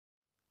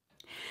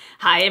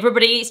Hi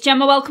everybody, it's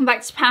Gemma, welcome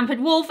back to Pampered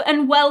Wolf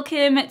and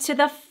welcome to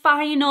the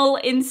final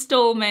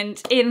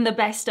instalment in the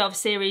Best Of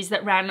series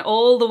that ran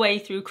all the way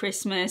through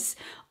Christmas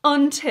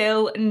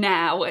until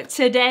now.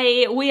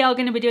 Today we are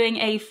going to be doing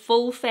a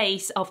full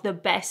face of the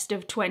best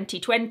of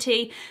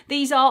 2020.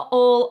 These are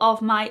all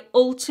of my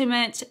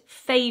ultimate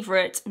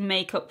favourite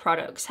makeup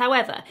products.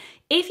 However,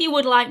 if you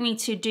would like me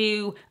to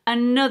do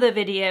another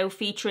video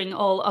featuring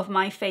all of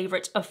my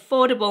favourite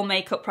affordable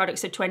makeup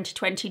products of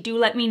 2020, do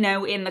let me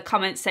know in the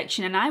comments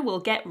section and I will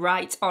get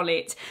right on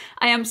it.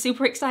 I am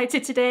super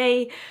excited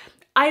today.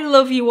 I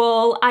love you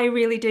all, I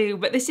really do,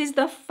 but this is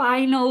the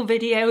final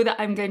video that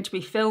I'm going to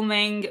be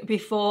filming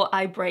before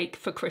I break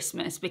for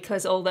Christmas,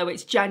 because although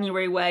it's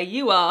January where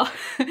you are,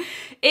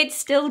 it's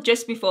still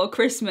just before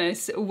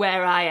Christmas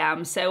where I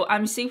am. So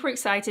I'm super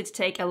excited to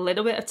take a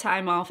little bit of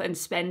time off and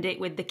spend it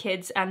with the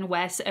kids and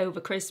Wes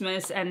over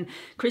Christmas, and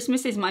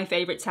Christmas is my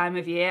favourite time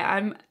of year.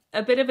 I'm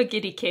a bit of a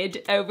giddy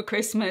kid over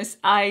Christmas.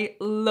 I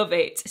love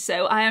it.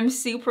 So I am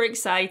super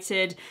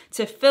excited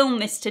to film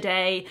this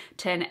today,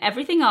 turn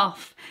everything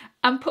off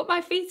and put my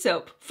feet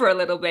up for a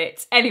little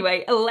bit.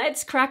 Anyway,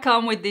 let's crack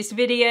on with this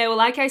video.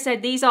 Like I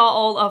said, these are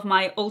all of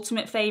my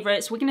ultimate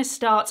favorites. We're gonna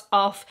start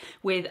off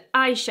with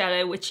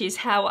eyeshadow, which is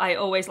how I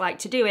always like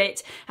to do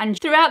it. And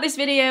throughout this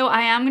video,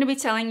 I am gonna be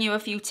telling you a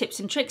few tips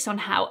and tricks on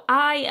how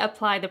I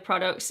apply the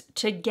products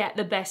to get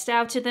the best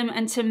out of them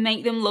and to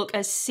make them look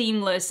as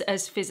seamless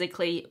as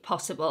physically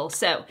possible.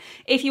 So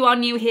if you are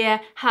new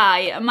here,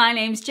 hi, my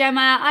name's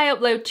Gemma. I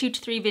upload 2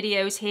 to 3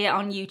 videos here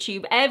on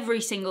YouTube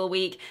every single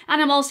week. And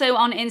I'm also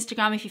on Instagram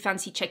if you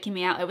fancy checking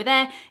me out over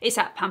there. It's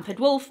at Pampered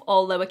Wolf,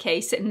 all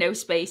lowercase, no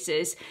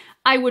spaces.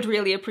 I would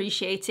really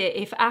appreciate it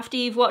if after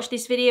you've watched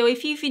this video,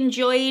 if you've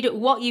enjoyed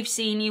what you've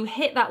seen, you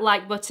hit that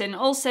like button,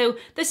 also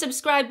the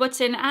subscribe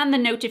button and the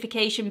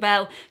notification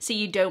bell so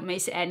you don't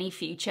miss any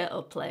future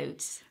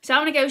uploads. So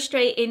I'm gonna go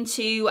straight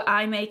into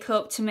eye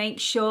makeup to make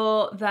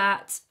sure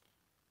that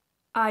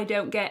I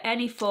don't get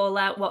any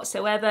fallout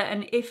whatsoever,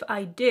 and if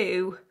I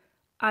do,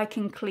 I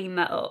can clean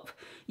that up.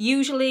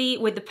 Usually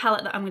with the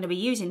palette that I'm going to be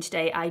using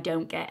today, I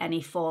don't get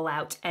any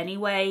fallout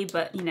anyway,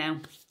 but you know,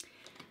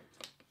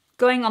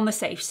 going on the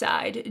safe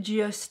side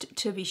just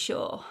to be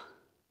sure.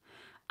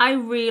 I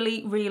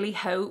really, really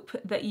hope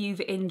that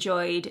you've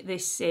enjoyed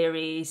this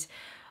series.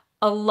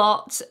 A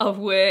lot of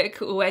work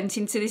went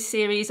into this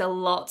series, a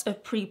lot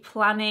of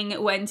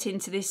pre-planning went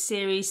into this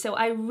series, so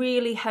I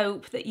really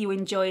hope that you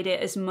enjoyed it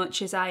as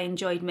much as I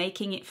enjoyed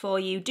making it for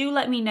you. Do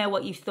let me know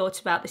what you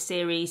thought about the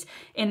series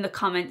in the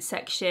comments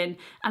section,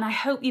 and I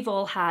hope you've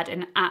all had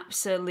an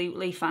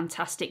absolutely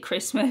fantastic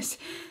Christmas.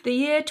 The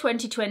year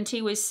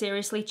 2020 was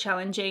seriously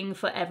challenging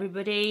for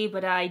everybody,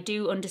 but I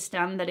do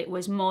understand that it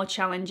was more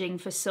challenging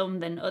for some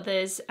than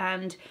others,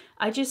 and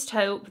I just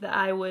hope that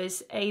I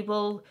was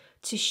able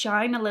to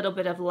shine a little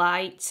bit of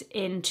light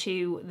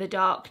into the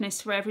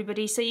darkness for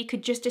everybody, so you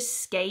could just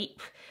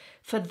escape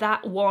for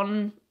that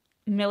 1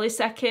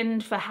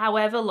 millisecond, for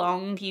however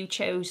long you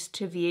chose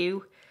to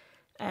view.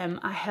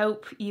 I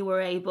hope you were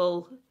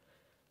able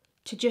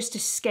to just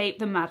escape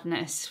the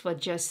madness for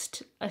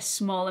just a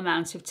small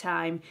amount of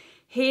time.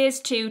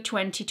 Here's to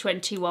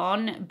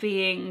 2021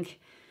 being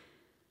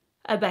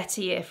a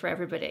better year for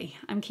everybody.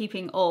 I'm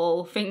keeping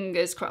all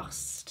fingers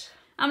crossed.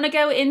 I'm gonna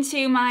go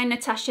into my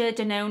NATASHA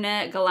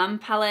DENONA Glam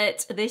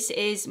palette. This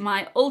is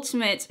my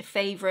ultimate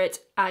favorite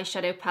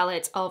eyeshadow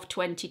palette of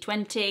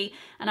 2020.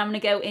 And I'm gonna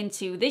go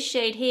into this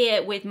shade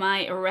here with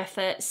my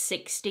Refa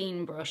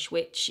 16 brush,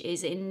 which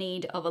is in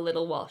need of a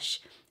little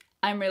wash.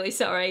 I'm really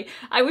sorry.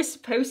 I was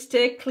supposed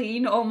to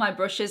clean all my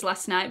brushes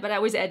last night, but I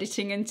was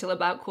editing until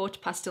about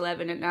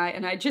 11:15 at night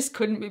and I just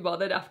couldn't be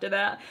bothered after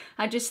that.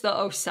 I just thought,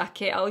 oh,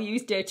 sack it, I'll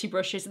use dirty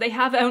brushes. They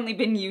have only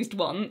been used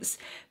once,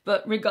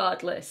 but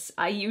regardless,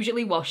 I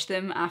usually wash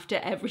them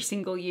after every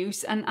single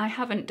use and I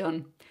haven't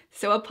done.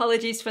 So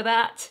apologies for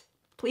that.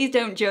 Please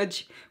don't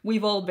judge.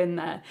 We've all been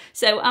there.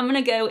 So I'm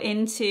gonna go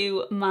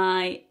into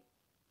my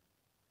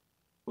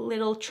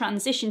little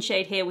transition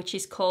shade here, which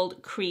is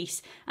called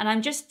Crease, and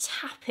I'm just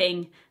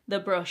tapping the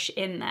brush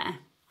in there,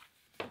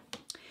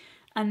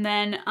 and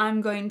then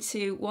I'm going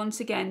to once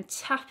again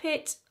tap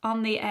it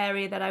on the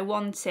area that I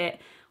want it,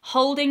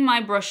 holding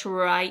my brush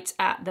right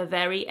at the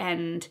very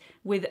end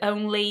with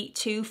only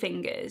 2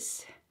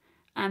 fingers,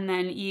 and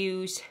then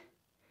use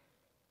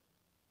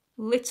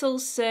little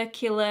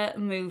circular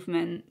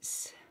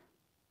movements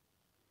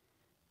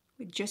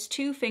with just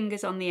 2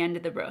 fingers on the end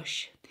of the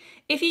brush.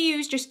 If you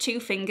use just 2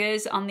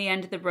 fingers on the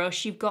end of the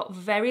brush, you've got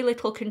very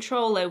little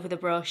control over the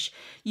brush.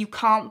 You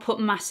can't put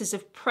masses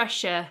of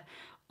pressure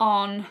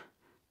on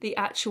the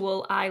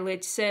actual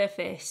eyelid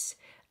surface,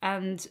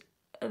 and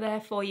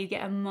therefore you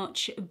get a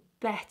much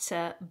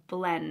better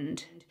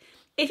blend.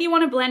 If you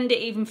want to blend it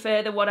even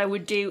further, what I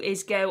would do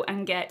is go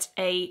and get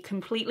a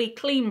completely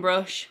clean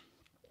brush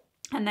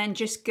and then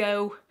just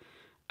go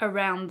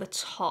around the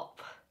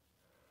top,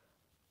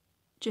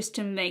 just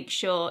to make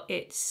sure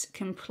it's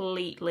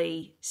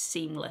completely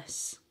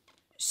seamless.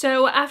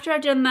 So after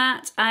I've done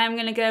that, I'm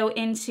going to go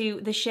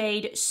into the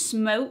shade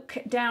Smoke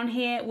down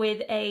here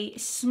with a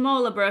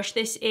smaller brush.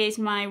 This is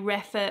my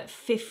Refa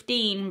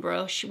 15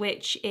 brush,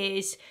 which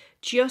is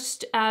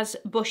just as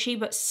bushy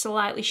but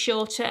slightly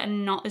shorter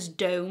and not as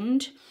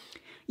domed.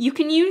 You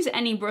can use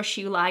any brush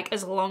you like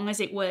as long as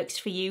it works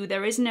for you.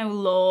 There is no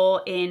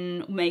law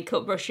in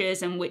makeup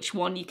brushes and which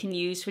one you can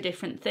use for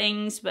different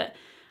things, but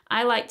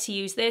I like to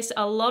use this.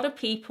 A lot of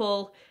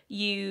people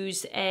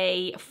use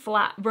a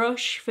flat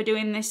brush for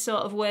doing this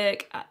sort of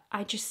work.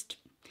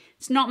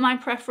 It's not my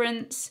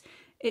preference.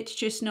 It's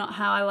just not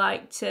how I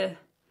like to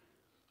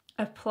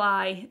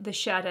apply the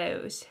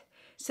shadows.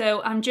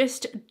 So I'm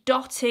just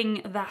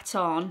dotting that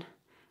on.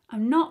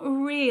 I'm not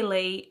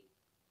really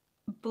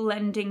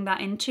blending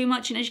that in too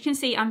much. And as you can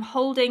see, I'm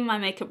holding my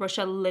makeup brush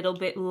a little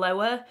bit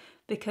lower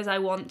because I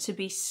want to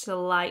be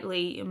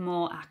slightly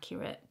more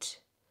accurate.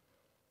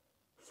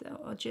 So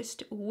I'll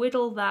just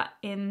whittle that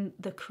in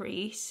the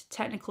crease,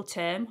 technical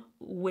term,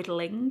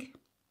 whittling.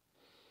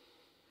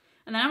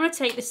 And then I'm going to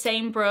take the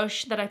same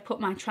brush that I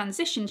put my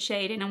transition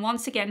shade in and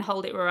once again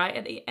hold it right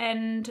at the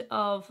end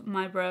of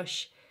my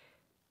brush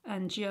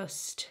and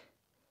just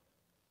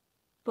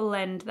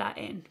blend that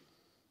in.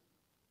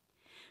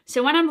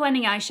 So when I'm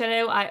blending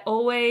eyeshadow, I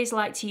always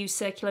like to use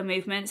circular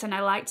movements and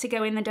I like to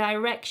go in the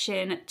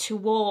direction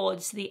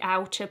towards the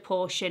outer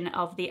portion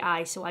of the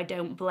eye so I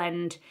don't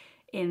blend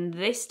in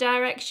this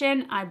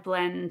direction, I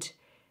blend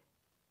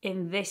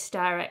in this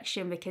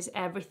direction because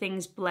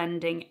everything's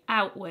blending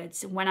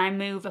outwards. When I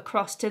move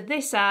across to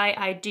this eye,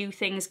 I do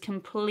things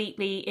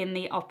completely in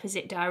the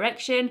opposite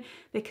direction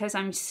because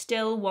I'm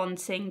still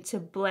wanting to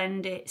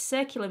blend it,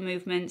 circular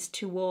movements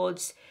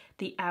towards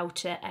the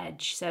outer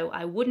edge. So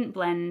I wouldn't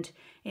blend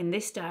in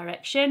this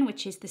direction,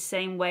 which is the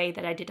same way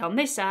that I did on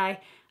this eye.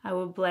 I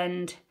will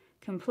blend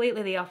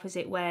completely the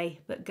opposite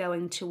way, but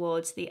going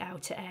towards the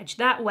outer edge.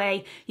 That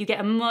way you get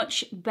a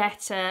much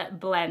better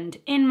blend,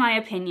 in my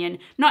opinion.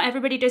 Not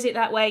everybody does it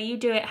that way, you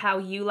do it how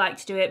you like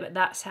to do it, but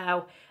that's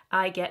how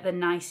I get the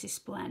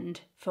nicest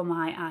blend for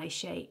my eye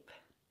shape.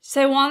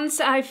 So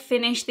once I've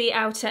finished the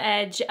outer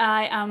edge,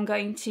 I am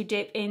going to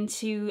dip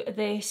into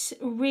this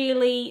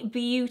really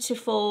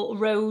beautiful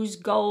rose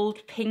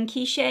gold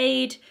pinky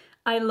shade.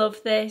 I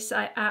love this,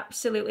 I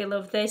absolutely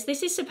love this.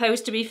 This is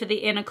supposed to be for the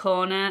inner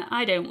corner.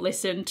 I don't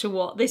listen to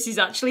what this is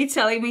actually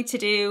telling me to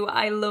do.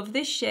 I love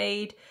this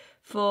shade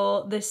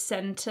for the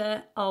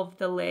center of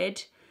the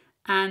lid.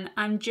 And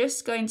I'm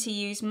just going to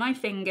use my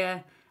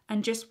finger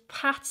and just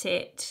pat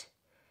it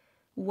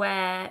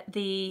where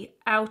the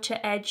outer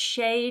edge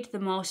shade, the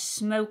more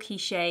smoky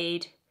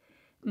shade,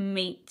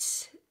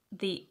 meets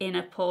the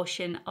inner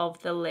portion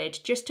of the lid,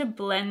 just to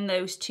blend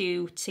those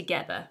two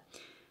together.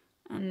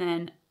 And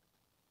then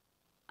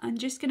I'm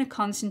just going to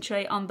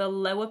concentrate on the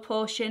lower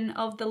portion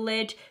of the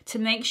lid to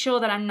make sure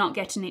that I'm not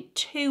getting it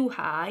too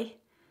high.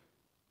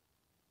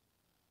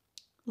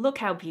 Look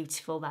how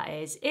beautiful that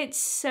is. It's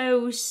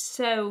so,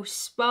 so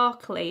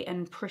sparkly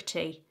and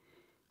pretty.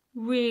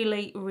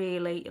 Really,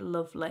 really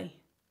lovely.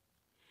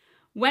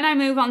 When I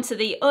move on to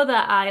the other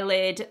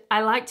eyelid,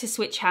 I like to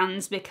switch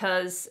hands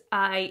because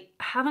I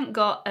haven't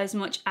got as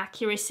much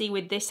accuracy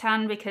with this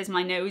hand because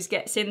my nose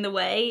gets in the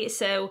way.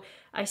 So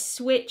I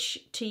switch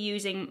to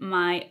using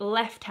my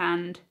left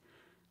hand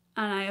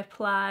and I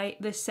apply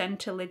the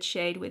center lid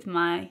shade with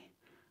my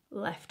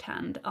left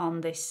hand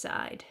on this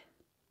side.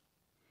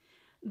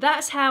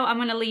 That's how I'm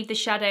going to leave the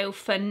shadow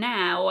for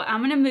now. I'm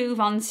going to move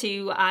on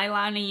to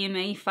eyeliner. You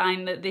may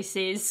find that this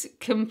is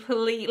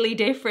completely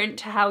different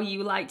to how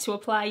you like to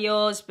apply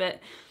yours, but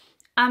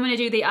I'm going to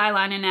do the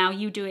eyeliner now.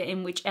 You do it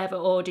in whichever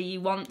order you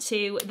want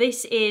to.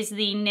 This is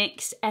the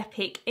NYX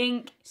Epic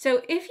Ink.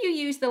 So if you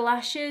use the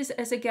lashes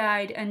as a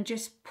guide and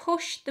just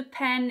push the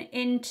pen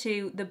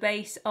into the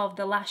base of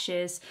the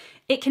lashes,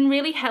 it can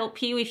really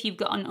help you if you've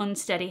got an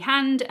unsteady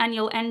hand and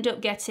you'll end up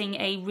getting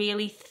a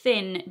really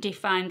thin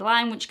defined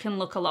line which can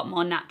look a lot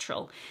more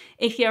natural.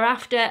 If you're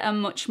after a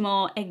much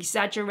more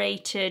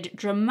exaggerated,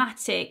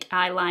 dramatic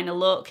eyeliner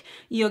look,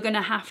 you're going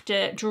to have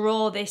to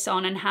draw this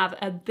on and have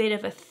a bit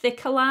of a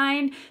thicker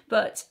line,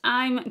 but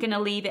I'm going to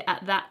leave it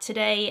at that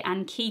today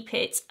and keep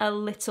it a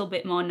little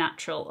bit more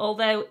natural,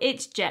 although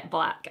it's jet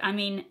black. I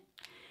mean,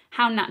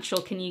 how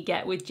natural can you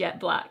get with jet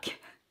black?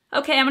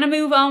 Okay, I'm going to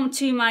move on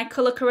to my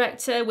colour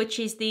corrector, which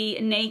is the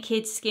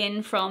Naked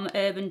Skin from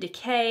Urban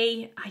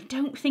Decay. I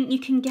don't think you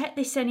can get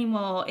this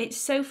anymore. It's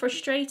so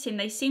frustrating.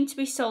 They seem to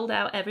be sold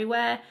out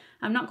everywhere.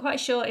 I'm not quite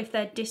sure if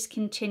they're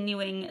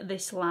discontinuing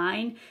this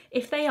line.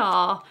 If they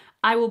are,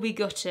 I will be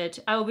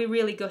gutted. I will be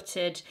really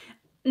gutted.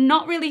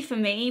 Not really for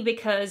me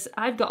because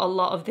I've got a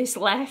lot of this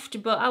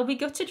left, but I'll be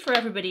gutted for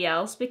everybody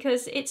else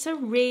because it's a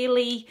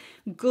really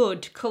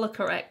good colour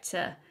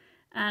corrector.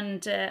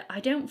 And I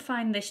don't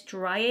find this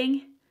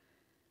drying.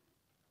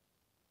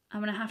 I'm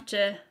going to have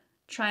to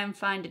try and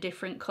find a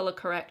different colour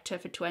corrector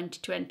for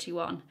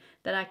 2021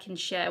 that I can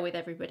share with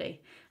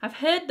everybody. I've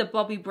heard the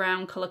Bobbi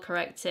Brown colour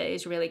corrector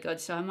is really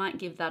good, so I might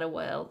give that a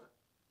whirl.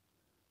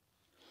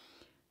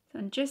 So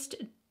I'm just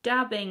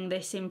dabbing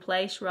this in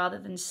place rather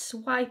than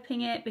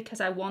swiping it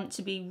because I want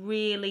to be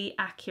really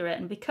accurate.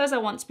 And because I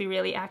want to be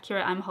really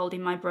accurate, I'm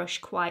holding my brush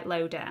quite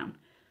low down.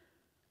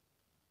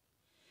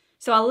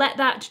 So I'll let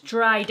that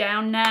dry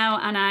down now,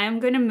 and I am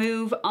going to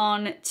move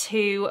on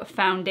to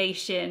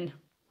foundation.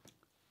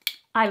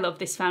 I love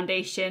this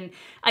foundation.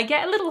 I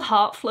get a little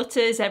heart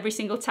flutters every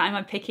single time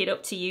I pick it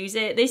up to use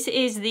it. This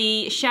is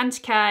the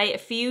CHANTECAILLE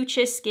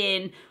Future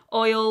Skin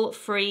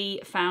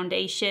Oil-Free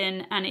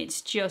Foundation, and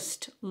it's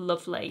just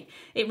lovely.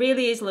 It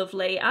really is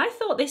lovely. I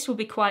thought this would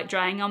be quite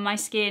drying on my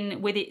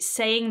skin. With it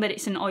saying that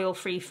it's an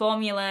oil-free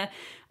formula,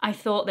 I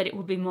thought that it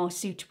would be more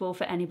suitable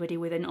for anybody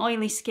with an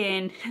oily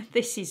skin.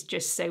 This is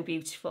just so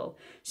beautiful.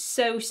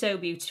 So, so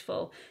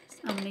beautiful. So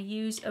I'm going to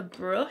use a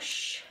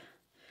brush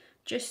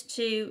just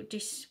to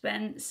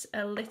dispense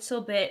a little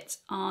bit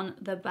on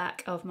the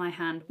back of my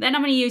hand. Then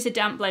I'm going to use a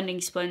damp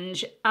blending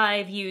sponge.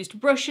 I've used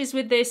brushes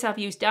with this, I've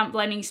used damp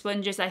blending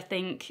sponges. I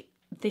think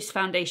this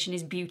foundation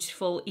is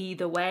beautiful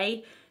either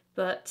way,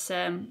 but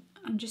I'm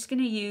just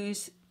going to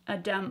use a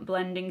damp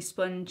blending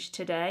sponge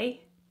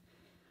today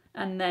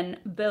and then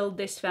build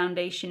this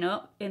foundation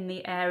up in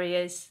the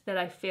areas that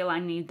I feel I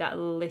need that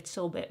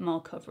little bit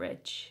more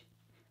coverage.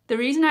 The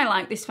reason I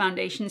like this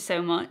foundation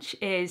so much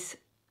is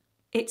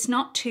it's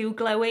not too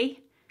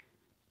glowy,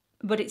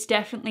 but it's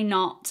definitely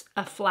not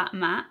a flat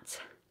matte.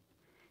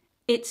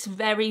 It's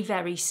very,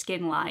 very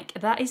skin-like.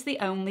 That is the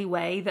only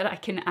way that I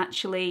can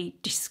actually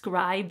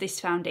describe this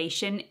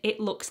foundation. It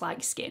looks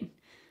like skin.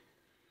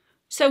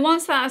 So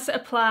once that's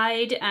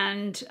applied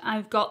and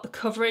I've got the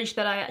coverage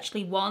that I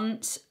actually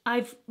want,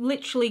 I've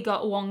literally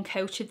got one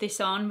coat of this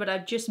on, but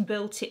I've just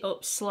built it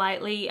up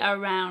slightly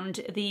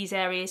around these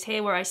areas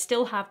here where I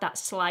still have that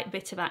slight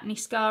bit of acne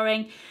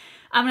scarring.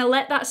 I'm going to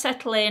let that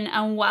settle in,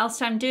 and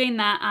whilst I'm doing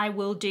that, I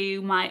will do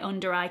my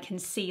under eye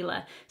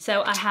concealer.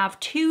 So I have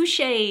 2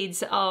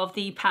 shades of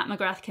the Pat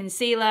McGrath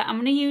concealer. I'm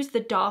going to use the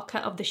darker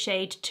of the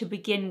shade to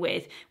begin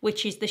with,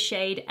 which is the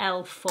shade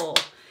L4.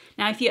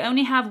 Now, if you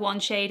only have 1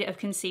 shade of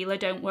concealer,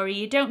 don't worry,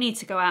 you don't need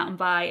to go out and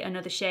buy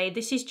another shade.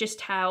 This is just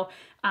how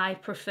I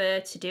prefer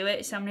to do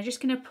it. So I'm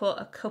just going to put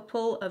a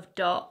couple of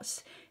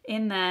dots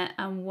in there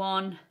and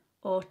 1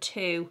 or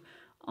 2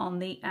 on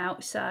the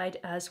outside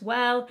as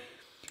well.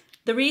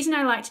 The reason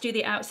I like to do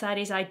the outside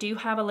is I do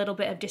have a little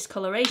bit of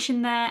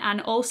discoloration there,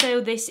 and also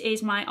this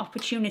is my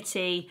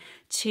opportunity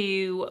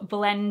to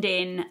blend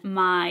in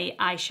my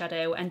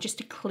eyeshadow and just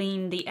to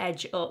clean the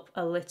edge up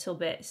a little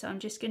bit. So I'm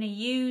just going to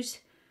use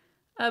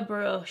a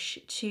brush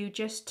to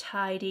just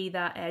tidy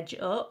that edge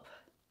up,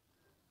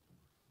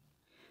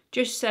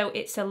 just so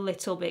it's a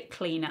little bit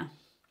cleaner.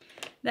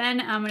 Then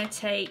I'm going to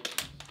take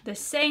the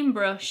same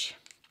brush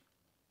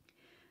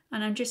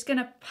and I'm just going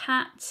to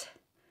pat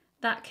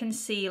that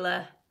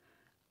concealer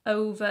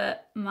over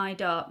my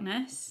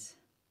darkness,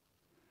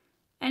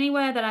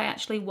 anywhere that I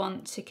actually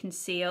want to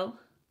conceal,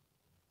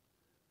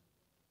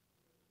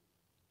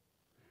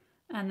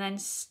 and then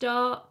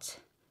start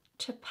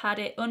to pat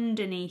it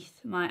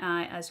underneath my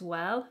eye as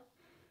well.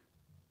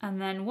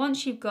 And then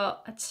once you've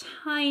got a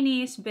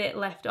tiniest bit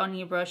left on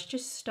your brush,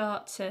 just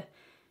start to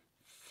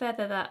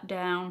feather that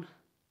down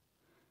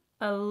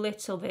a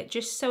little bit,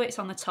 just so it's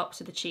on the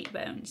tops of the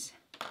cheekbones.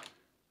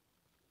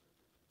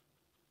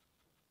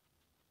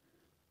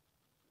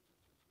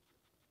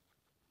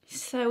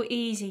 So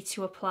easy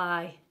to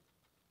apply.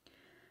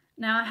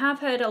 Now, I have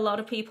heard a lot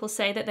of people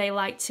say that they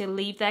like to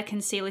leave their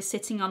concealer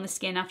sitting on the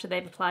skin after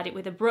they've applied it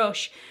with a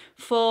brush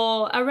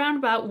for around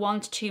about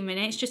 1 to 2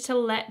 minutes, just to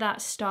let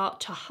that start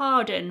to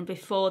harden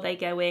before they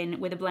go in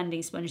with a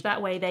blending sponge.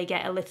 That way they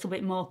get a little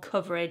bit more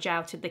coverage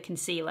out of the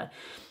concealer.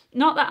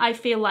 Not that I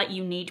feel like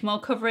you need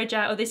more coverage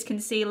out of this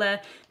concealer,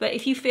 but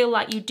if you feel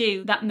like you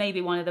do, that may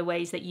be one of the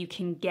ways that you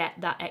can get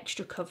that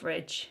extra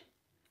coverage.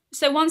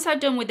 So once I've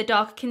done with the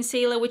darker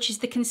concealer, which is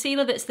the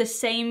concealer that's the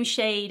same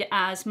shade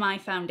as my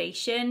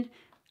foundation,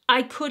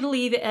 I could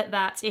leave it at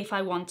that if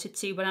I wanted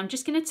to, but I'm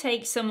just going to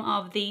take some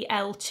of the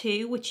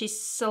L2, which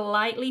is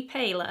slightly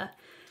paler,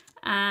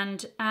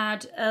 and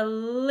add a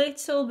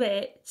little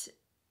bit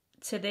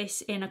to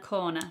this inner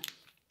corner.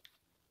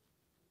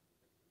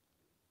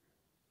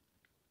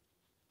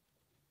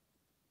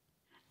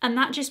 And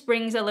that just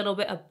brings a little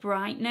bit of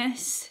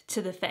brightness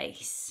to the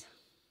face.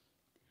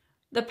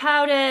 The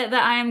powder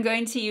that I am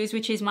going to use,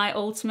 which is my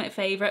ultimate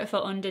favourite for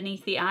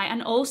underneath the eye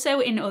and also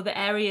in other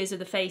areas of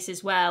the face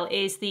as well,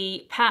 is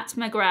the Pat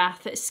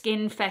McGrath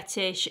Skin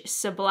Fetish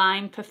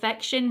Sublime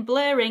Perfection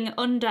Blurring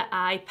Under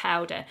Eye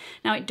Powder.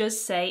 Now, it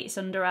does say it's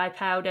under eye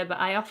powder, but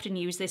I often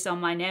use this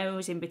on my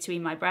nose, in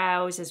between my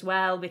brows as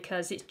well,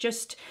 because it's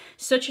just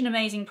such an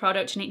amazing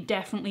product and it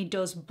definitely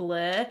does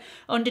blur.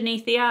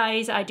 Underneath the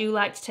eyes, I do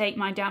like to take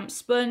my damp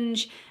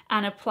sponge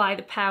and apply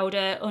the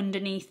powder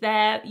underneath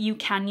there. You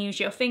can use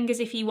your fingers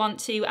if you want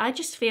to. I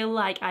just feel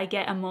like I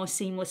get a more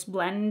seamless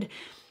blend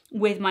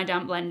with my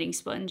damp blending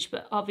sponge,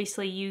 but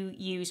obviously you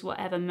use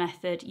whatever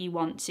method you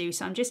want to.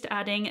 So I'm just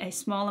adding a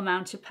small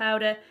amount of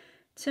powder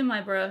to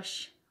my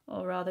brush,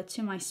 or rather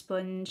to my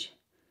sponge,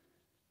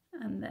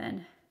 and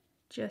then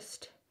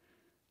just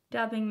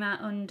dabbing that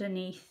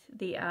underneath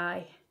the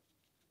eye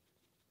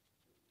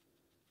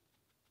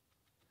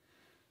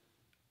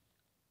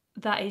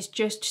that is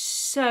just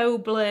so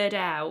blurred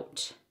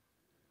out.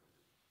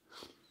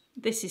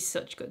 This is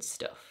such good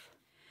stuff.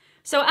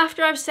 So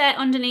after I've set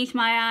underneath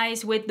my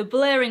eyes with the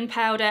blurring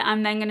powder,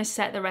 I'm then going to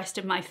set the rest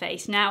of my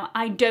face. Now,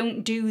 I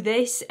don't do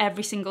this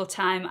every single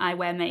time I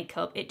wear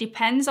makeup. It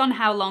depends on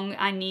how long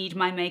I need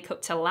my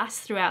makeup to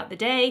last throughout the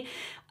day,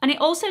 and it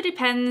also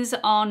depends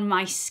on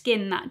my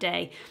skin that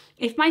day.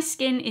 If my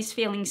skin is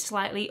feeling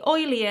slightly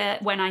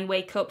oilier when I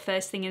wake up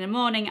first thing in the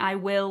morning, I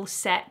will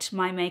set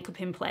my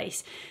makeup in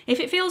place. If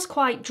it feels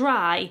quite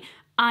dry,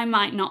 I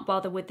might not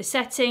bother with the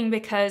setting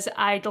because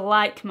I'd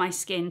like my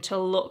skin to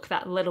look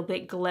that little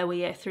bit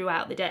glowier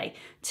throughout the day.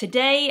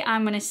 Today,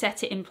 I'm going to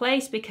set it in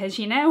place because,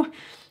 you know,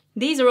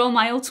 these are all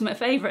my ultimate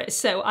favourites,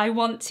 so I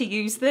want to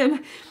use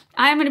them.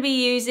 I'm going to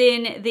be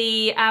using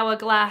the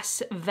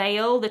Hourglass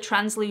Veil, the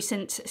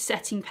translucent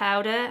setting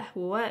powder.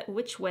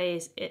 Which way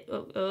is it?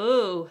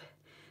 Oh,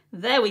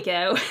 there we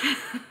go.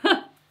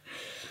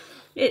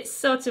 It's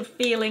sort of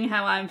feeling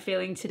how I'm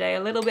feeling today,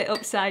 a little bit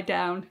upside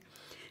down.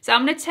 So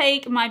I'm going to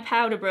take my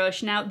powder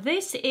brush. Now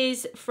this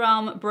is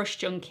from Brush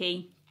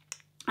Junkie.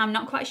 I'm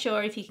not quite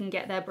sure if you can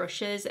get their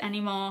brushes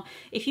anymore.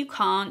 If you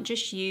can't,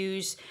 just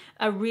use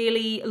a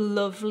really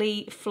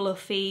lovely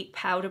fluffy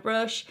powder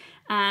brush,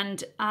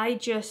 and I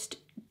just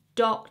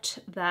dot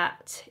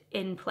that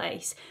in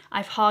place.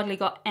 I've hardly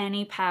got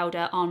any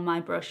powder on my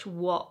brush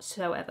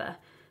whatsoever,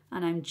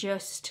 and I'm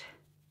just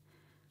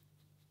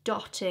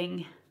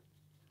dotting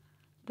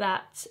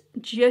that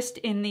just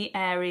in the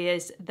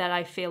areas that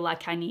I feel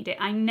like I need it.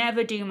 I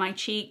never do my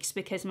cheeks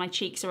because my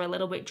cheeks are a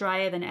little bit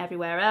drier than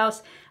everywhere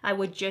else. I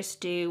would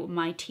just do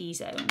my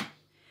T-zone.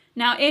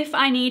 Now, if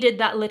I needed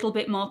that little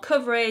bit more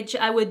coverage,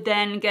 I would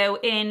then go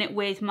in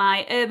with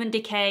my Urban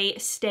Decay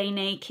Stay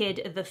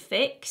Naked The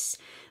Fix.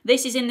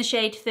 This is in the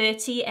shade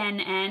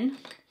 30NN,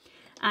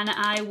 and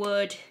I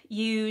would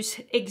use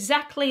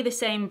exactly the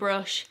same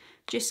brush,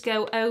 just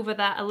go over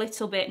that a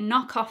little bit,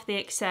 knock off the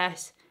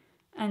excess,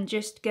 and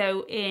just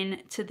go in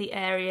to the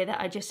area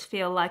that I just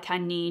feel like I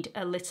need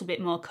a little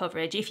bit more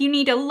coverage. If you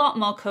need a lot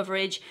more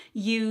coverage,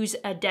 use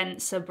a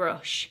denser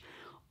brush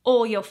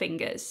or your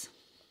fingers.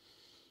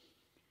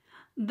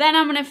 Then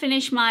I'm going to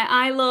finish my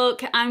eye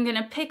look. I'm going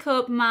to pick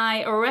up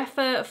my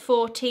Refa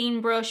 14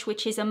 brush,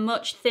 which is a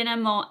much thinner,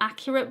 more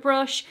accurate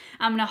brush.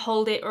 I'm going to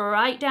hold it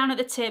right down at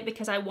the tip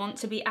because I want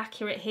to be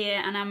accurate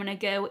here, and I'm going to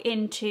go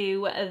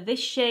into this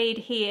shade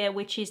here,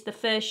 which is the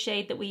first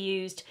shade that we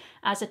used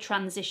as a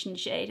transition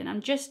shade, and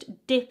I'm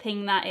just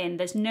dipping that in.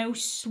 There's no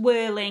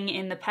swirling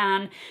in the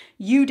pan.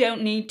 You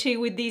don't need to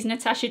with these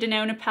NATASHA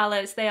DENONA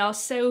palettes. They are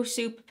so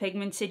super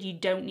pigmented, you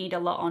don't need a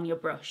lot on your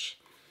brush.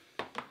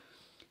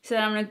 So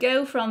I'm going to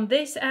go from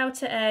this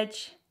outer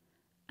edge,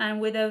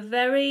 and with a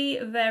very,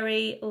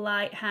 very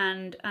light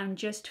hand, I'm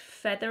just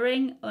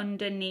feathering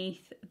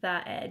underneath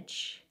that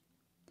edge.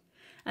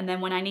 And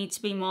then when I need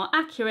to be more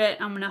accurate,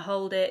 I'm going to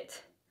hold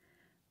it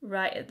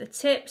right at the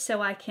tip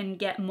so I can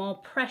get more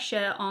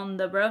pressure on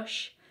the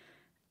brush,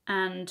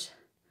 and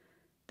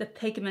the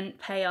pigment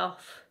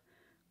payoff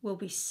will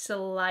be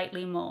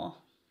slightly more.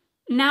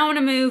 Now I'm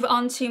going to move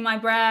on to my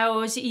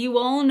brows. You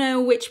all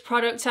know which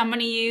product I'm going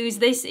to use.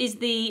 This is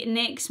the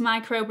NYX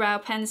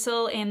Microbrow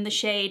pencil in the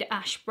shade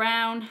Ash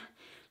Brown.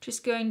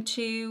 Just going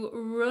to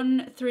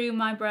run through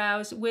my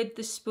brows with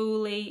the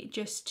spoolie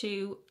just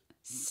to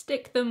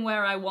stick them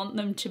where I want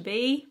them to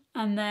be,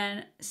 and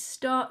then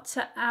start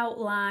to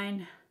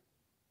outline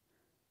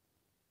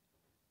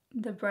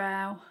the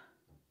brow.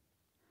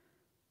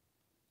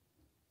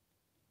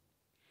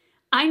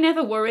 I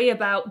never worry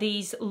about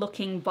these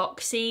looking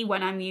boxy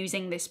when I'm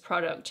using this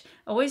product.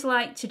 I always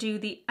like to do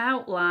the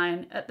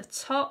outline at the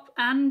top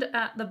and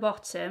at the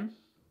bottom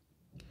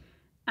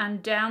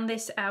and down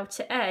this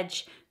outer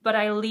edge, but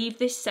I leave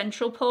this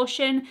central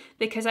portion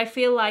because I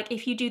feel like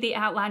if you do the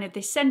outline of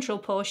this central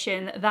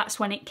portion, that's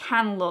when it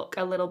can look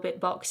a little bit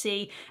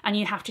boxy, and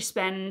you have to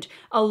spend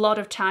a lot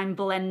of time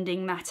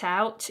blending that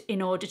out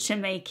in order to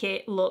make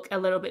it look a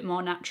little bit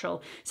more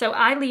natural. So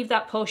I leave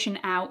that portion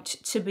out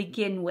to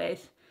begin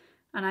with,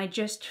 and I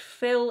just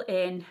fill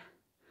in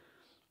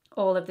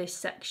all of this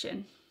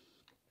section.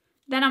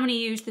 Then I'm going to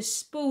use the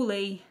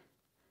spoolie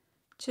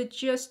to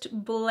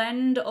just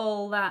blend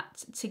all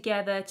that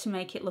together to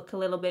make it look a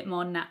little bit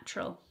more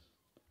natural.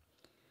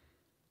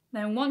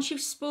 Then once you've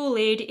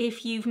spoolied,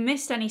 if you've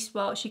missed any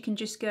spots, you can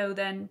just go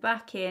then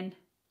back in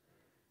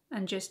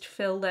and just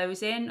fill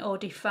those in or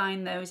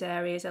define those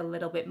areas a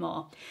little bit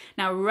more.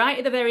 Now right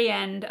at the very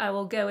end, I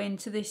will go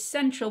into this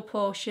central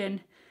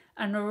portion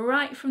and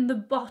right from the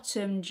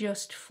bottom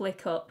just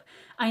flick up.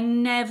 I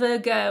never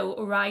go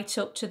right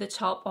up to the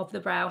top of the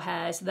brow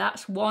hairs.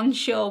 That's one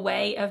sure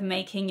way of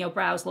making your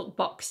brows look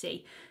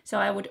boxy. So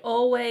I would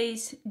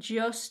always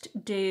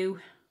just do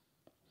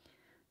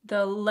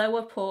the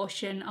lower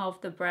portion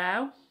of the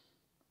brow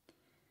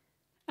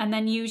and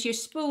then use your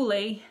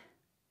spoolie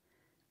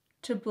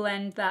to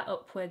blend that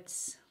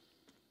upwards.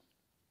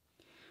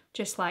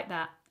 Just like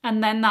that.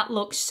 And then that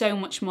looks so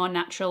much more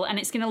natural, and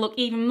it's going to look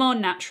even more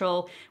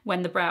natural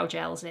when the brow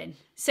gel's in.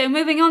 So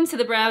moving on to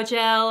the brow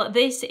gel,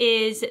 this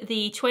is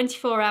the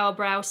 24-hour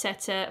brow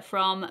setter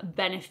from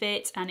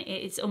Benefit, and it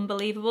is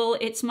unbelievable.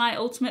 It's my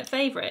ultimate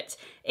favourite.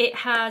 It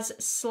has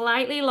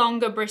slightly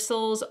longer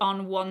bristles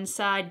on one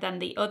side than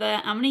the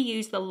other. I'm going to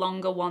use the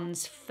longer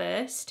ones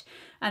first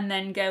and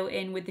then go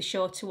in with the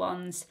shorter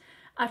ones.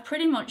 I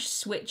pretty much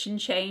switch and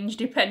change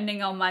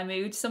depending on my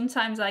mood.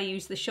 Sometimes I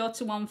use the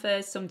shorter one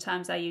first,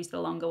 sometimes I use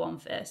the longer one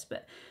first,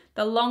 but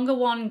the longer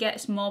one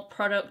gets more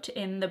product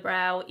in the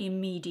brow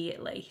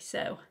immediately,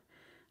 so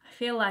I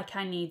feel like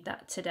I need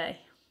that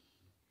today.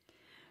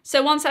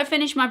 So once I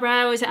finish my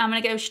brows, I'm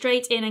going to go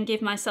straight in and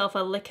give myself a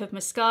lick of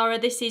mascara.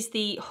 This is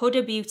the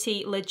Huda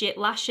Beauty Legit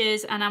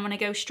Lashes, and I'm going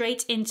to go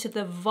straight into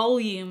the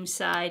volume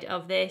side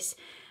of this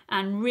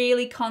and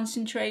really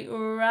concentrate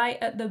right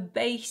at the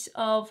base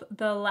of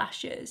the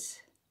lashes.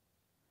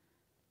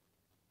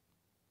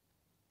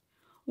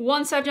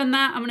 Once I've done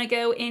that, I'm going to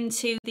go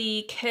into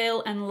the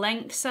curl and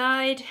length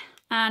side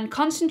and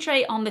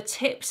concentrate on the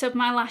tips of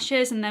my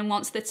lashes, and then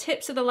once the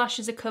tips of the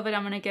lashes are covered,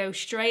 I'm going to go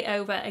straight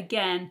over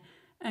again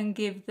and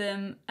give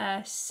them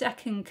a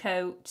second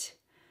coat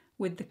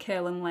with the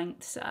curl and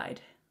length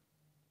side.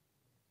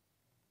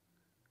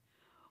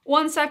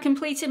 Once I've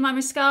completed my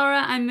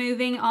mascara, I'm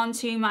moving on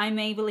to my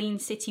Maybelline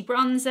City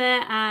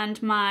Bronzer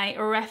and my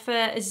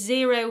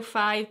Refa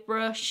 05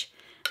 brush,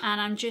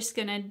 and I'm just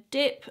going to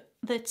dip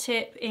the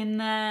tip in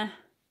there,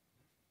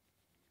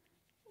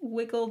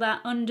 wiggle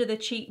that under the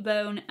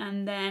cheekbone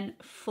and then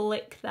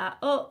flick that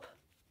up.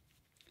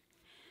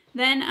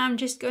 Then I'm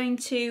just going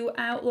to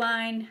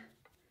outline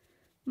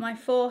my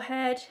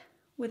forehead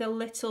with a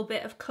little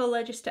bit of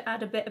colour just to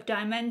add a bit of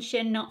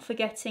dimension, not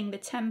forgetting the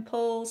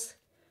temples.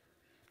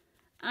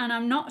 And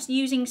I'm not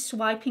using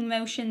swiping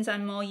motions,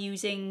 I'm more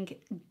using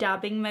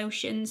dabbing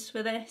motions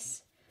for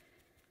this,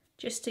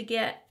 just to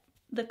get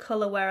the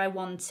colour where I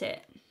want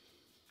it.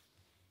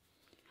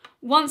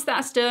 Once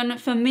that's done,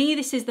 for me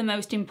this is the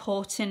most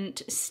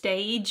important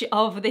stage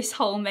of this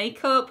whole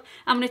makeup.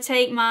 I'm going to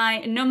take my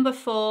number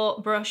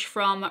 4 brush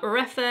from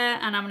Refa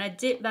and I'm going to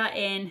dip that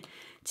in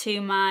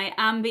to my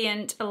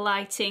Ambient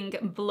lighting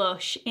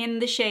blush in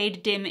the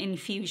shade Dim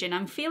Infusion.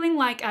 I'm feeling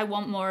like I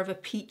want more of a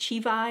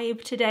peachy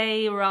vibe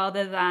today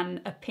rather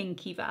than a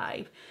pinky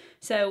vibe.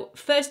 So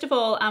first of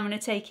all, I'm going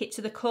to take it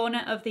to the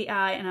corner of the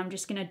eye and I'm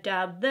just going to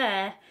dab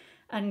there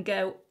and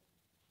go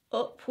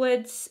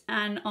upwards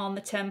and on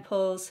the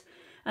temples.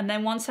 And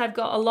then once I've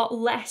got a lot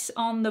less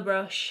on the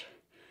brush,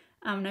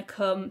 I'm going to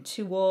come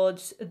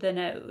towards the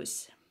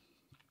nose.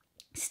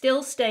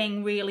 Still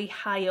staying really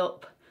high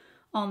up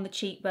on the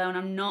cheekbone.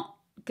 I'm not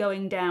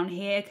going down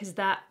here because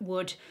that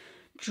would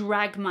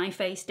drag my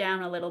face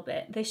down a little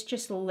bit. This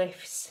just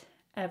lifts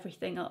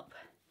everything up.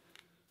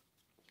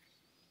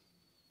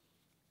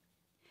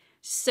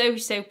 So,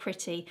 so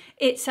pretty.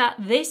 It's at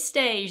this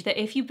stage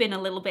that if you've been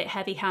a little bit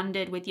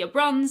heavy-handed with your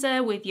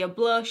bronzer, with your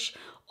blush,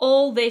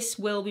 all this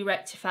will be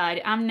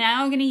rectified. I'm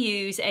now going to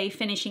use a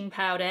finishing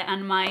powder,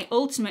 and my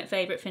ultimate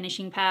favourite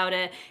finishing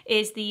powder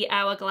is the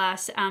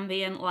Hourglass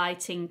Ambient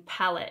Lighting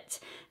Palette.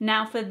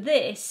 Now for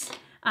this,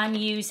 I'm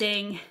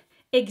using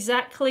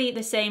exactly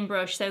the same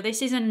brush. So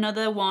this is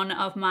another one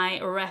of my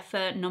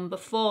Refa number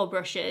 4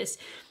 brushes.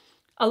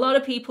 A lot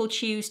of people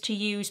choose to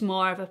use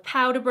more of a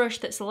powder brush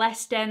that's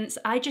less dense.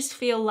 I just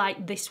feel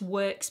like this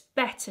works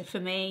better for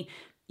me.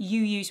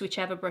 You use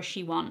whichever brush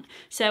you want.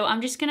 So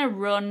I'm just going to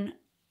run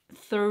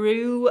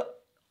through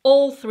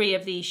all 3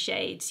 of these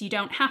shades. You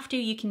don't have to,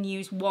 you can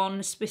use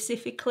one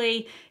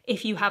specifically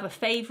if you have a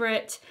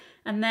favourite.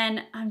 And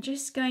then I'm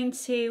just going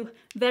to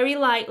very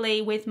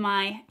lightly with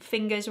my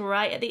fingers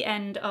right at the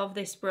end of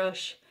this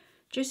brush,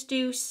 just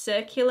do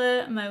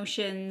circular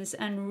motions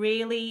and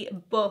really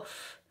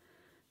buff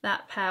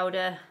that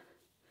powder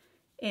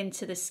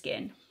into the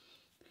skin.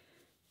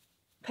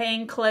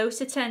 Paying close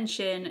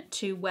attention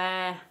to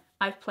where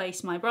I've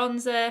placed my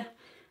bronzer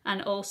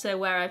and also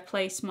where I've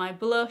placed my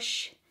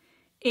blush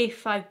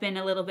if I've been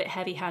a little bit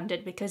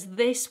heavy-handed, because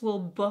this will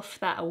buff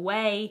that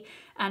away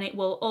and it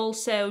will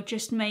also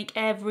just make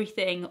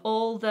everything,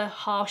 all the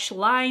harsh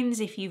lines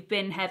if you've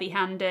been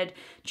heavy-handed,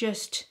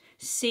 just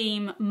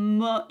seem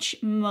much,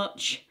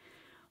 much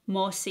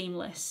more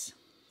seamless.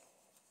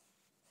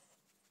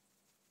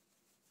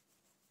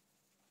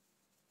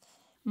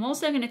 I'm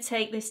also going to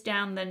take this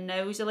down the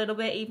nose a little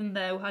bit, even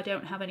though I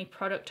don't have any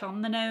product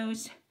on the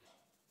nose.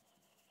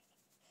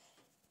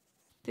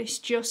 This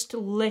just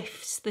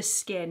lifts the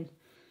skin.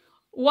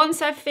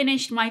 Once I've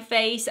finished my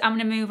face, I'm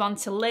going to move on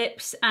to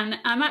lips, and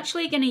I'm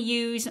actually going to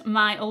use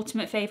my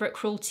ultimate favourite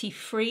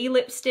cruelty-free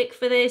lipstick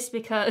for this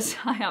because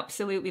I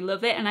absolutely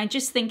love it and I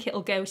just think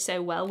it'll go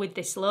so well with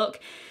this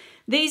look.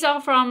 These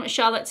are from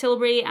Charlotte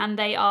Tilbury and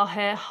they are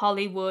her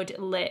Hollywood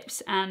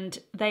lips, and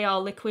they are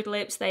liquid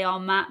lips, they are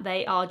matte,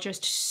 they are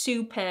just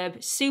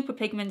superb, super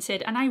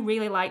pigmented, and I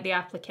really like the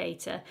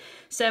applicator.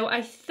 So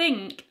I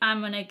think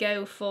I'm gonna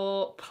go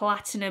for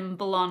Platinum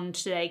Blonde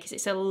today because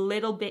it's a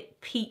little bit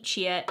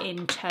peachier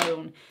in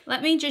tone.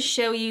 Let me just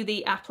show you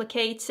the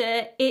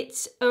applicator.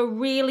 It's a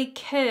really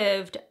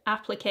curved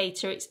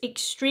applicator. It's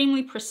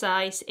extremely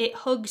precise, it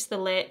hugs the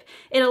lip,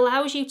 it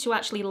allows you to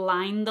actually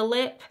line the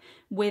lip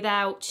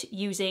without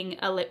using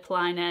a lip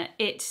liner.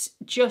 It's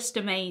just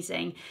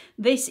amazing.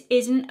 This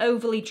isn't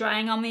overly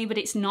drying on me, but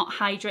it's not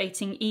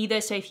hydrating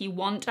either. So if you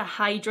want a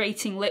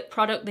hydrating lip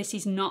product, this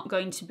is not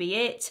going to be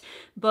it.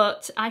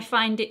 But I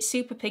find it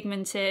super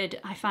pigmented.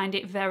 I find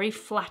it very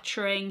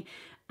flattering.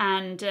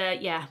 And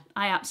yeah,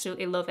 I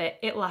absolutely love it.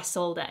 It lasts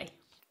all day.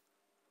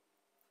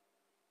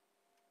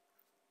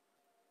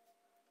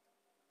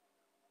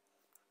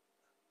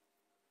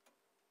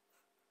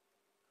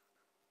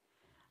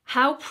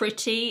 How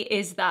pretty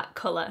is that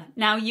colour?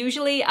 Now,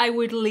 usually I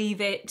would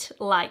leave it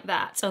like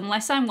that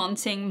unless I'm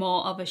wanting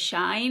more of a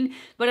shine,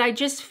 but I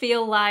just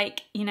feel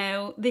like, you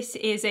know, this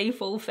is a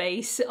full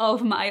face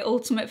of my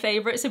ultimate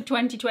favourites of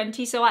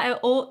 2020, so I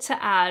ought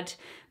to add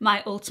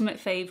my ultimate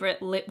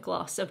favourite lip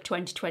gloss of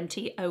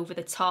 2020 over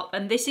the top.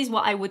 And this is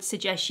what I would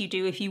suggest you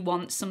do if you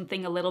want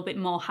something a little bit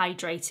more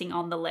hydrating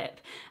on the lip.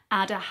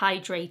 Add a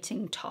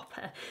hydrating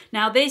topper.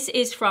 Now this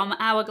is from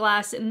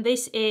Hourglass and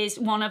this is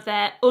one of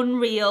their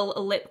Unreal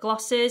lip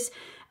glosses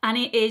and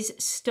it is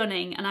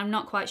stunning, and I'm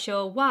not quite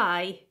sure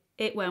why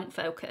it won't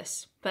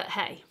focus, but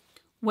hey,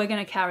 we're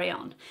gonna carry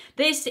on.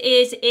 This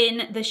is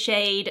in the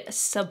shade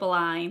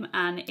Sublime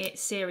and it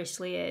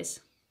seriously is.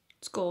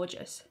 It's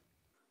gorgeous.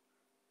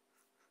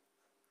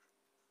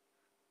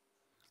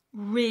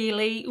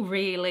 Really,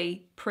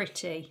 really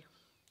pretty.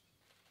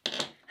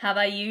 Have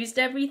I used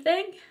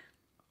everything?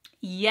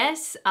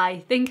 Yes, I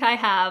think I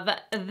have.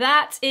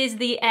 That is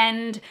the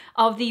end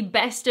of the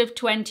Best of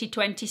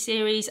 2020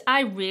 series.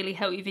 I really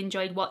hope you've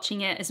enjoyed watching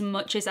it as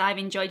much as I've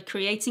enjoyed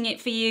creating it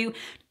for you.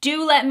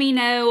 Do let me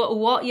know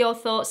what your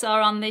thoughts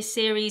are on this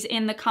series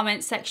in the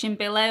comments section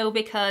below,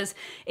 because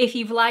if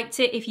you've liked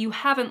it, if you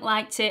haven't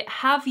liked it,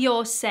 have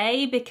your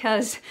say,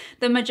 because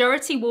the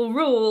majority will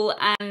rule,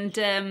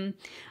 and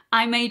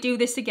I may do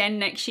this again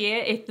next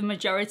year if the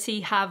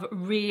majority have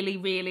really,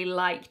 really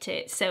liked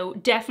it. So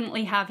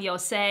definitely have your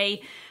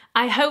say.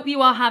 I hope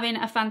you are having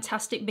a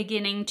fantastic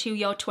beginning to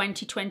your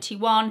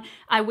 2021.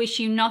 I wish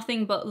you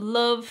nothing but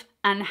love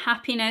and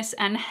happiness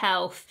and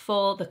health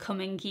for the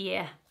coming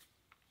year.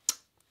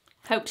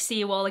 Hope to see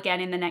you all again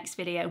in the next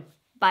video.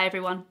 Bye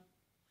everyone.